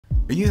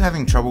Are you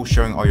having trouble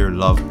showing all your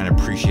love and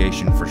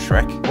appreciation for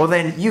Shrek? Well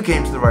then, you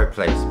came to the right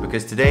place,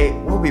 because today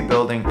we'll be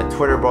building a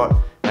Twitter bot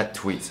that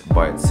tweets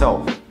by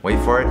itself. Wait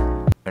for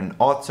it, an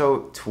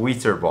auto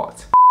tweeter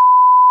bot.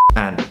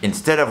 And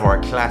instead of our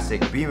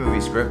classic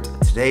B-movie script,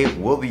 today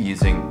we'll be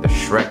using the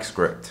Shrek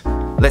script.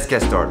 Let's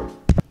get started.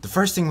 The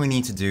first thing we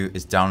need to do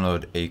is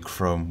download a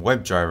Chrome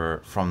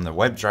WebDriver from the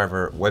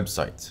WebDriver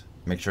website.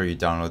 Make sure you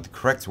download the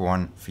correct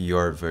one for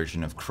your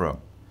version of Chrome.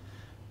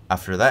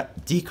 After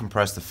that,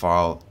 decompress the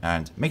file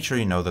and make sure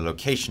you know the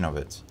location of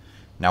it.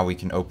 Now we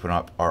can open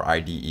up our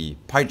IDE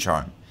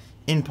PyCharm.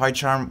 In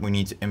PyCharm, we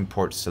need to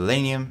import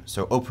Selenium,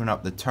 so open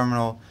up the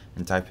terminal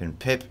and type in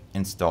pip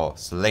install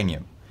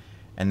Selenium.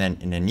 And then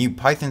in a new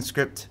Python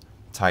script,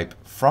 type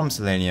from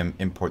Selenium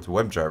import to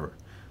WebDriver.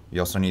 We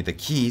also need the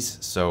keys,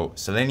 so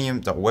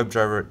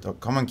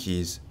selenium.webdriver.common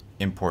keys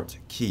import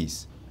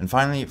keys. And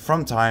finally,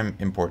 from time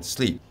import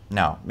sleep.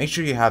 Now, make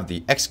sure you have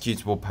the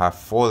executable path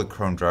for the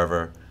Chrome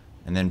driver,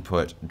 and then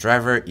put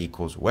driver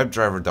equals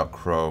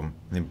webdriver.chrome, and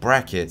then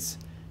brackets,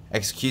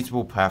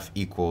 executable path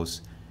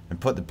equals, and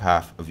put the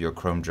path of your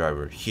Chrome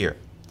driver here.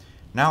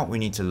 Now we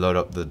need to load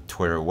up the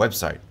Twitter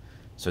website.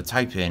 So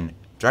type in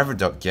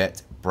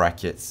driver.get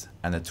brackets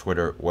and the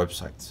Twitter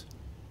website.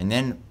 And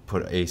then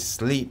put a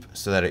sleep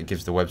so that it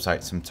gives the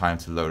website some time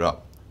to load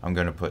up. I'm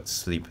going to put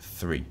sleep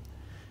 3.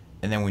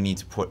 And then we need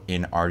to put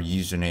in our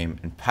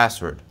username and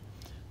password.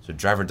 So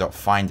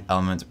driver.find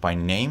element by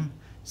name,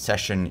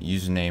 session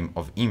username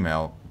of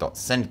email dot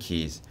send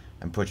keys,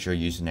 and put your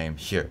username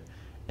here.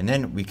 And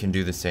then we can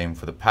do the same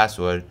for the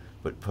password,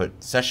 but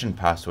put session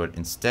password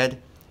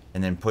instead,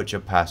 and then put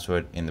your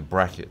password in the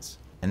brackets.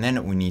 And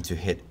then we need to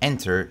hit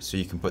enter so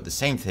you can put the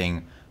same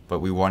thing, but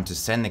we want to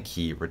send the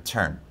key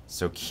return.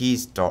 So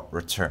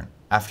keys.return.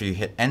 After you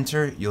hit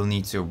enter, you'll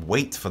need to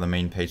wait for the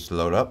main page to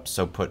load up,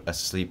 so put a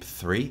sleep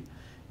 3,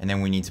 and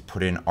then we need to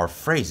put in our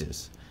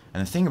phrases.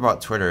 And the thing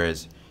about Twitter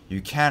is, you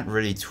can't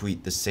really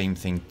tweet the same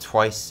thing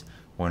twice,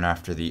 one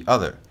after the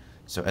other.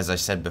 So as I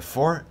said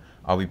before,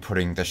 I'll be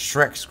putting the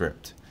Shrek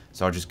script.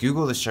 So I'll just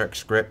Google the Shrek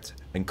script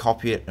and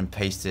copy it and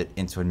paste it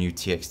into a new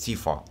TXT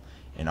file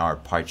in our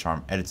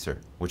PyCharm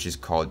editor, which is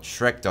called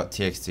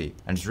shrek.txt.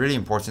 And it's really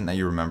important that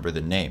you remember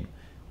the name.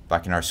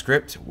 Back in our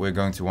script, we're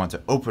going to want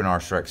to open our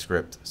Shrek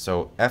script.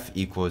 So f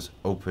equals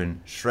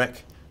open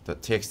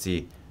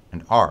shrek.txt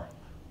and r,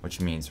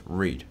 which means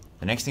read.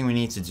 The next thing we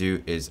need to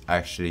do is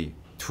actually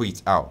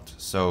tweet out.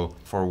 So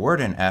for word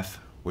in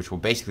f, which will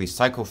basically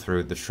cycle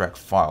through the Shrek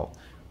file,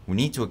 we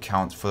need to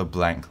account for the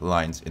blank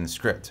lines in the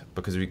script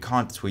because we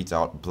can't tweet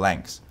out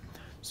blanks.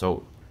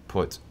 So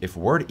put if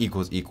word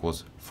equals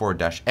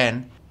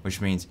 _n, which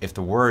means if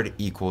the word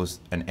equals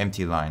an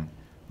empty line,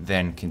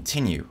 then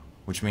continue,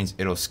 which means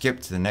it'll skip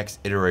to the next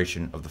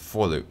iteration of the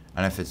for loop.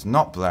 And if it's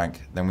not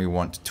blank, then we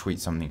want to tweet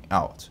something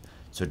out.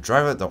 So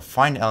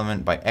driver.find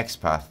element by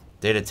xpath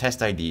data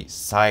test ID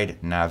side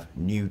nav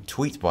new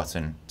tweet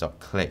button dot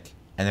click,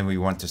 and then we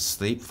want to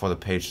sleep for the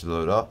page to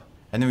load up,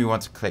 and then we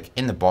want to click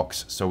in the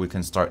box so we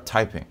can start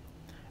typing,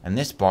 and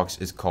this box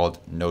is called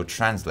no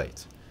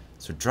translate.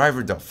 So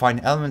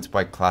driver.find element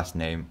by class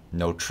name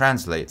no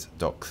translate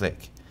dot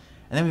click,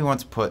 and then we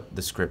want to put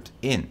the script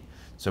in,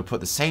 so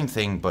put the same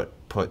thing but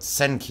put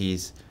send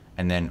keys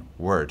and then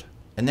word,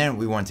 and then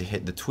we want to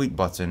hit the tweet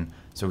button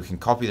so we can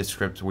copy the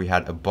script we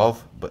had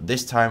above, but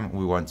this time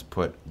we want to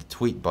put the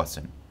tweet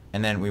button.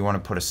 And then we want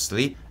to put a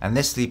sleep, and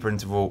this sleep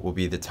interval will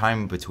be the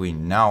time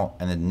between now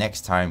and the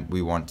next time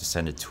we want to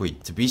send a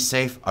tweet. To be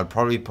safe, I'd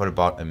probably put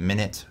about a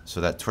minute so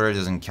that Twitter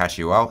doesn't catch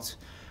you out.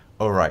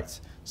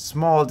 Alright,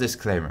 small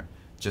disclaimer,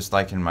 just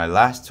like in my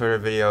last Twitter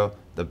video,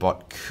 the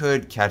bot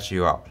could catch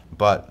you out,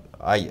 but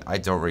I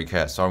don't really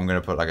care, so I'm gonna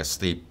put like a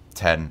sleep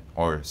 10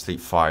 or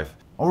sleep 5.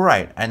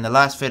 Alright, and the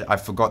last vid, I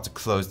forgot to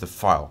close the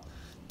file.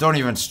 Don't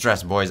even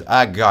stress, boys,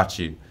 I got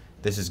you.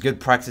 This is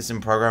good practice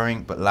in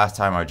programming, but last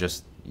time I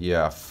just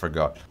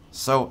forgot.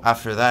 So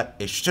after that,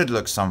 it should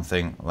look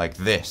something like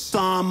this.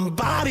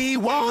 Somebody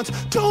once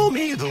told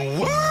me the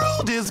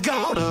world is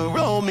gonna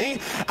roll me.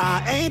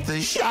 I ain't the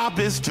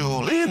sharpest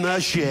tool in the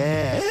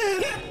shed.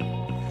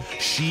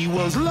 She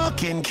was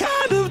looking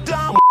kind of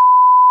dumb.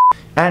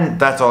 And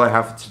that's all I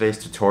have for today's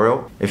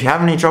tutorial. If you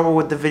have any trouble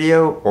with the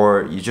video,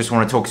 or you just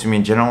want to talk to me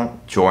in general,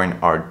 join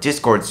our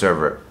Discord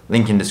server,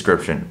 link in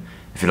description.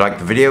 If you like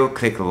the video,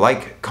 click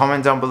like,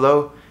 comment down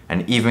below,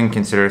 and even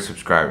consider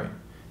subscribing.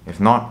 If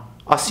not,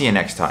 I'll see you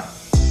next time.